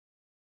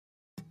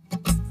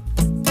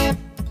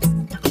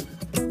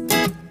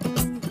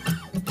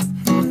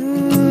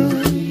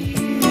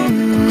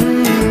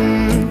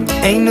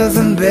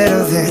nothing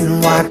better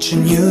than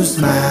watching you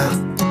smile.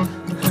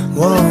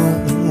 Whoa,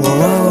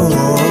 whoa,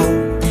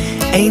 whoa.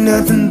 Ain't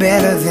nothing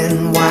better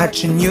than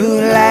watching you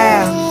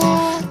laugh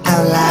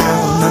out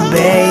loud, my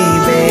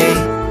baby.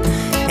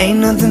 Ain't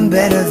nothing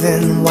better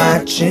than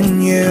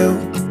watching you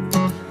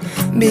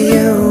be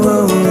you.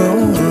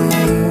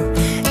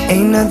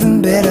 Ain't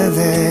nothing better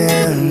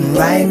than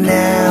right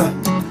now.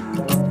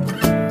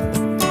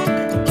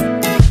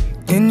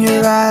 In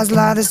your eyes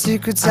lie the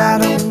secrets I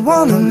don't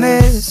wanna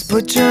miss.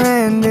 Put your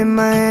hand in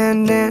my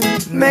hand and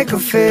make a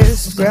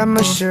fist. Grab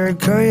my shirt,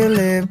 curl your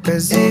lip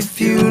as if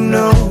you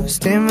know.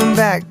 Staring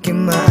back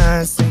in my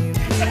eyes saying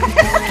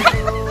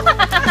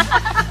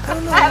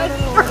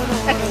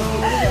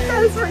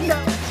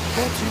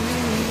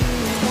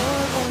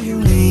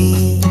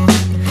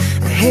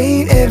I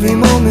hate every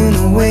moment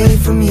away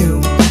from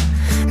you.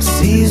 I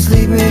see you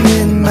sleeping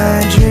in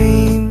my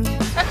dream.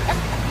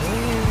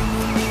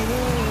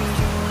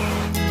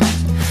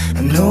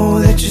 I know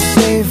that you're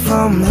safe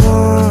from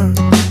harm.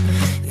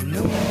 You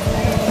know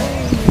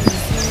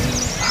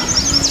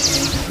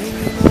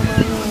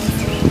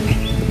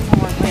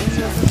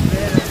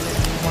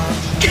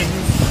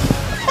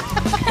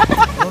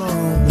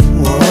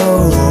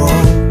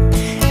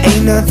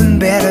ain't nothing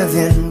better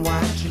than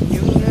watching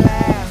you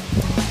laugh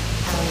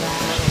out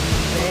loud,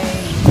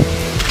 baby.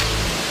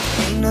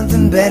 Ain't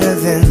nothing better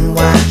than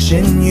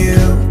watching you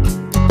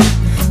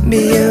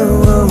be you.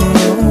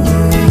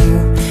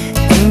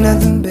 Ain't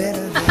nothing better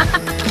than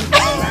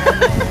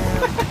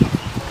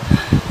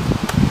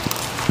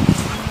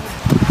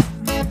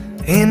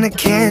and I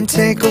can't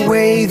take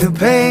away the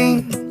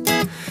pain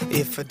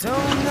if I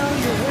don't know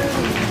you're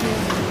hurting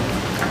again.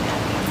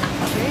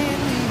 Can't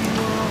leave you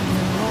all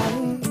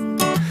alone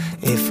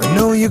if I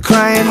know you're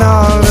crying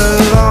all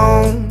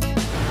alone.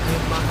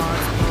 If my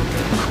heart's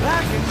pumping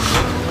black and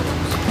blue,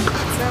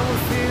 that's how I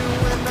feel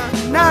when I'm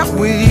not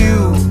with you.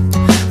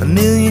 A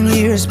million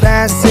years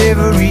pass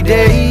every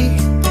day,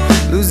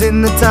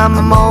 losing the time,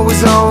 I'm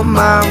always on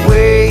my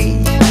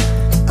way.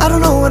 I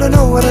don't know what I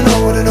know, what I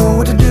know, what I know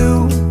what to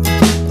do.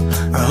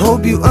 I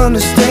hope you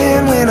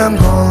understand when I'm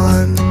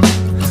gone.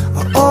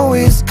 I'll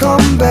always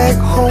come back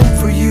home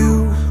for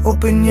you.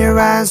 Open your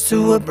eyes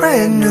to a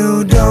brand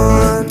new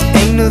dawn.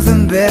 Ain't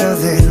nothing better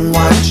than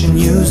watching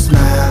you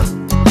smile.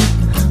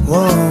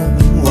 Whoa,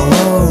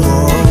 whoa,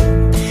 whoa.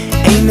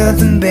 Ain't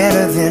nothing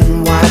better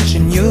than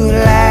watching you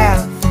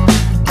laugh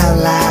out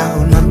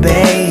loud, my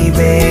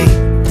baby.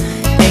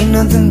 Ain't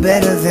nothing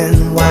better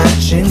than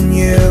watching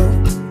you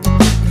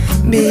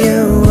be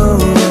you.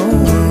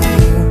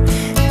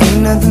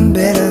 Ain't nothing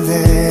better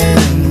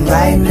than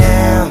right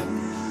now.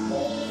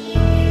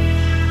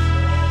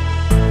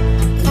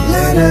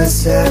 Let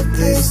us have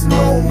this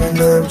moment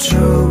of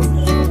truth.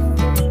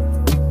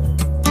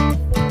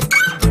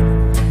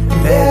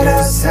 Let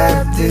us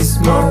have this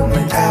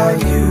moment, our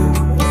youth.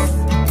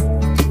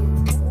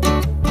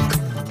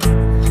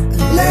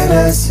 Let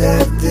us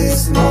have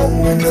this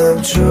moment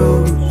of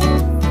truth.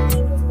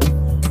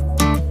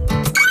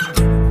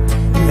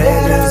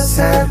 Let us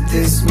have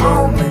this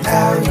moment,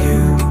 our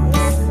youth.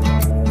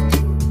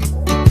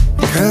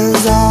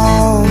 'Cause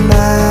all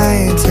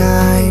my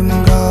time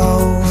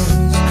goes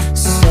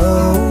so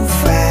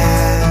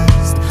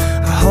fast.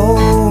 I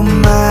hope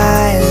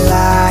my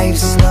life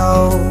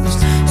slows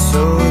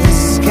so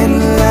this can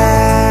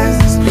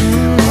last.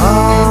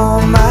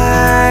 All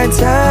my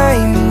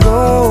time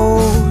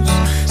goes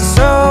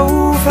so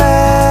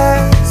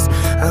fast.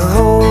 I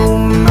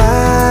hope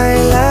my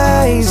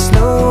life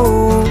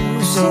slows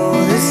so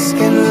this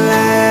can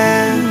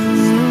last.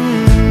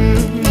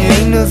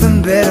 Ain't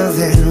nothing better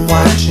than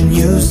watching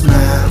you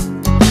smile.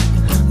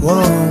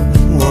 Whoa,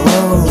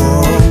 whoa,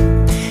 whoa.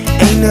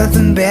 Ain't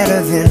nothing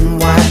better than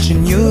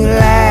watching you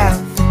laugh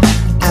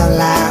out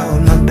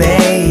loud, my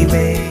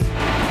baby.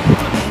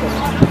 Ain't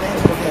nothing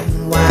better than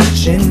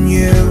watching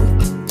you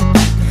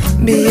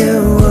be you.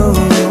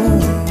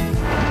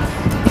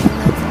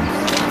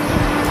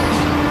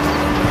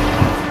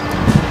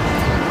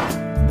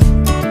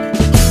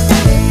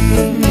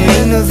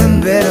 Ain't nothing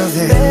better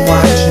than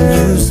watching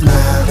you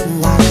smile.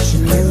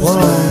 Watching you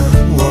smile.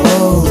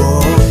 Whoa,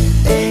 whoa.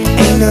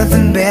 Ain't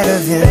nothing better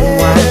than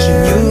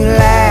watching you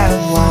laugh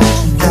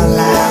out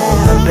loud,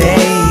 my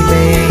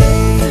baby.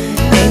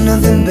 Ain't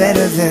nothing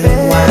better than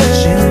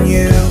watching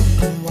you.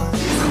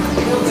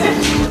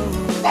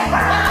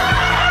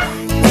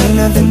 Ain't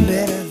nothing better.